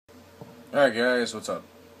Alright guys, what's up?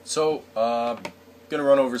 So, gonna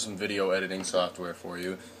run over some video editing software for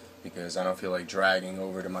you because I don't feel like dragging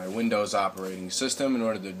over to my Windows operating system in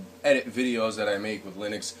order to edit videos that I make with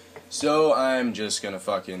Linux. So I'm just gonna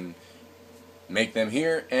fucking make them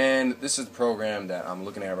here, and this is the program that I'm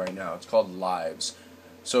looking at right now. It's called Lives.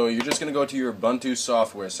 So you're just gonna go to your Ubuntu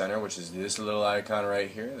Software Center, which is this little icon right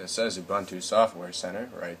here that says Ubuntu Software Center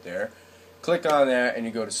right there. Click on that and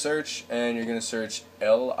you go to search, and you're going to search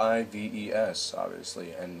LIVES,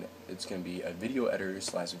 obviously, and it's going to be a video editor /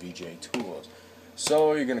 VJ tools.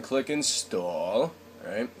 So you're going to click install,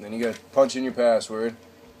 right? Then you got to punch in your password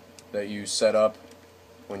that you set up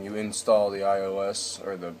when you install the iOS,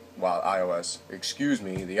 or the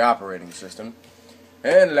the operating system,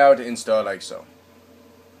 and allow it to install like so.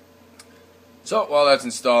 So while that's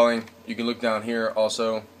installing, you can look down here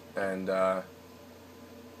also, and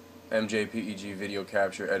MJPEG video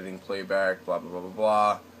capture, editing, playback, blah blah blah blah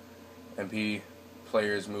blah, MP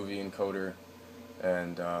players, movie encoder,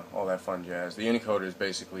 and all that fun jazz. The encoder is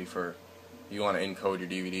basically for you want to encode your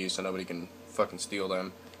DVDs so nobody can fucking steal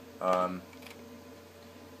them.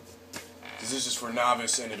 This is just for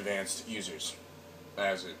novice and advanced users,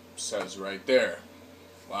 as it says right there.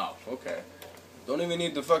 Wow, okay. Don't even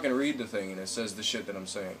need to fucking read the thing, and it says the shit that I'm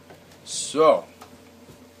saying. So,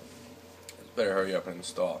 better hurry up and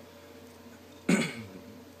install.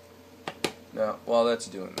 Now, while that's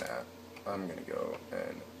doing that, I'm going to go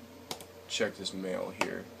and check this mail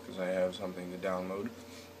here, because I have something to download.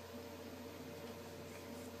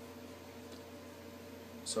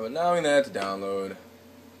 So allowing that to download,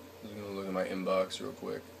 I'm just going to look at my inbox real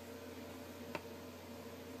quick.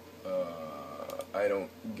 I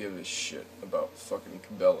don't give a shit about fucking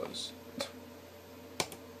Cabela's.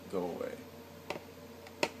 Go away.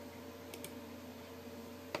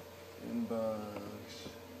 Inbox.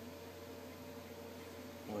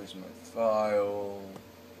 Where's my file?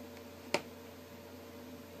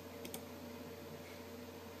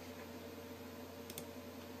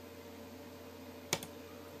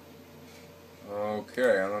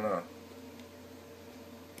 Okay, I don't know.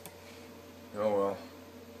 Oh well.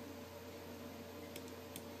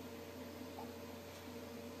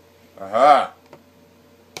 Aha!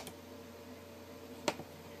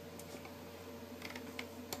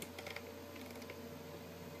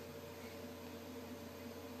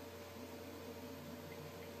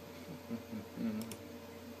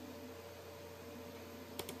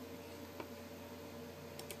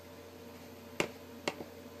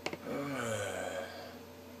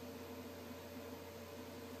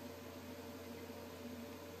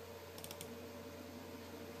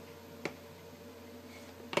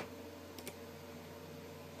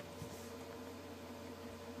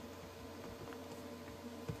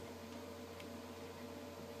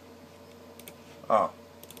 Oh.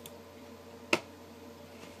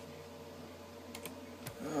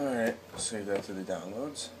 Alright, save that to the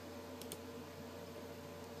downloads.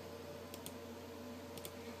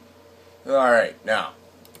 Alright, now.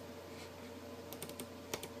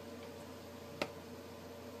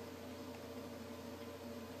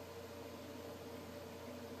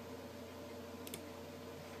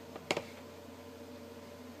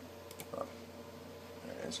 Oh.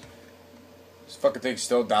 There it is. This fucking thing's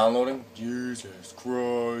still downloading? Jesus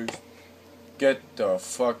Christ. Get the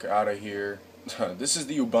fuck out of here. This is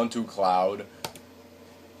the Ubuntu Cloud.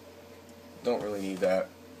 Don't really need that.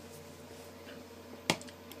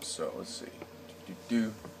 So let's see.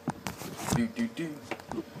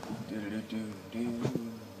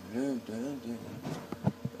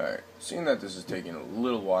 Alright, seeing that this is taking a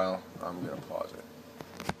little while, I'm gonna pause it.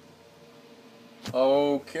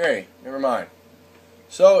 Okay, never mind.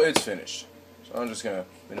 So it's finished. So I'm just gonna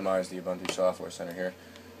minimize the Ubuntu Software Center here.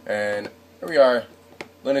 And here we are,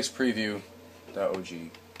 Linux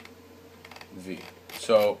preview.ogv.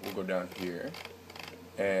 So we'll go down here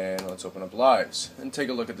and let's open up Lives and take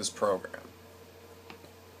a look at this program.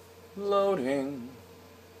 Loading.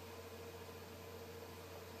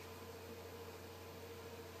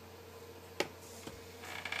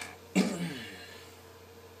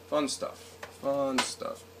 Fun stuff. Fun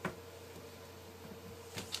stuff.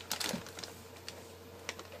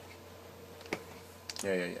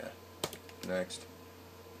 Yeah. Next.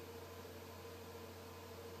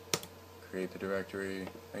 Create the directory.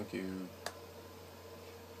 Thank you.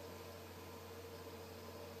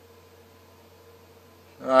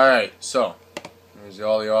 Alright, so there's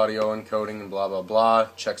all the audio encoding and blah blah blah.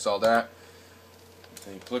 Checks all that.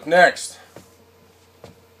 Then you click next.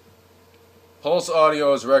 Pulse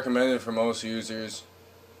audio is recommended for most users.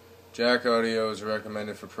 Jack audio is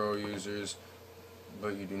recommended for pro users,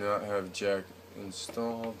 but you do not have jack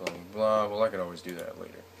install, blah, blah, blah. Well, I could always do that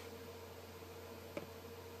later.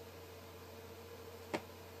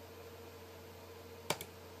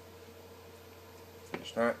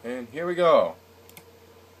 Finish that, and here we go.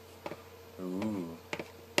 Ooh.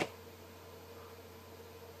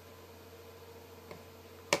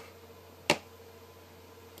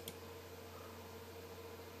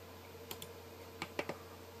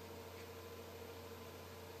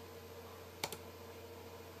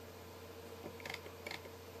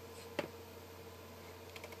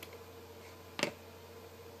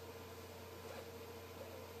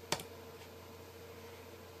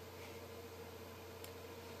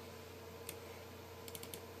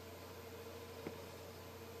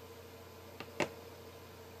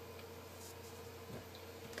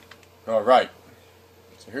 Alright,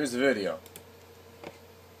 so here's the video.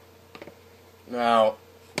 Now,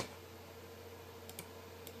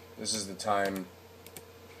 this is the time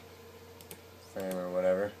frame or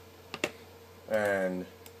whatever, and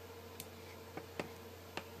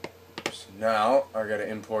so now I gotta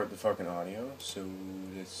import the fucking audio. So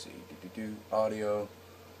let's see, audio,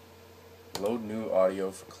 load new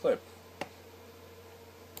audio for clip.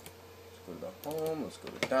 Let's go to the home, let's go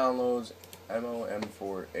to downloads,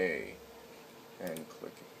 MOM4A, and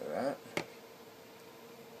click that.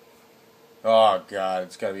 Oh god,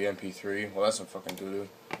 it's gotta be MP3. Well, that's some fucking doo-doo.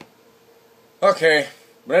 Okay,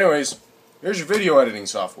 but anyways, here's your video editing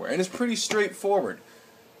software, and it's pretty straightforward.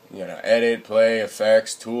 You know, edit, play,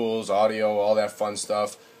 effects, tools, audio, all that fun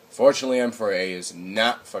stuff. Fortunately, M4A is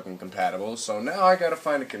not fucking compatible, so now I gotta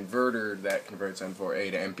find a converter that converts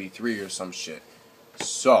M4A to MP3 or some shit.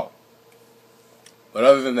 So, but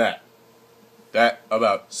other than that, that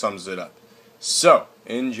about sums it up. So,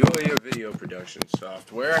 enjoy your video production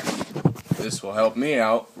software. This will help me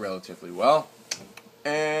out relatively well.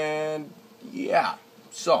 And yeah,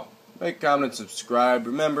 so like, comment, subscribe.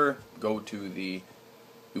 Remember, go to the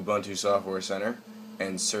Ubuntu Software Center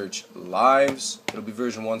and search lives. It'll be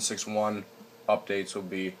version 161. Updates will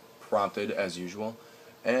be prompted as usual.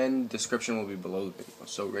 And description will be below the video.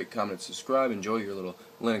 So rate, comment, subscribe. Enjoy your little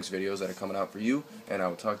Linux videos that are coming out for you. And I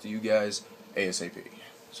will talk to you guys ASAP.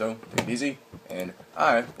 So, take it easy, and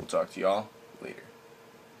I will talk to y'all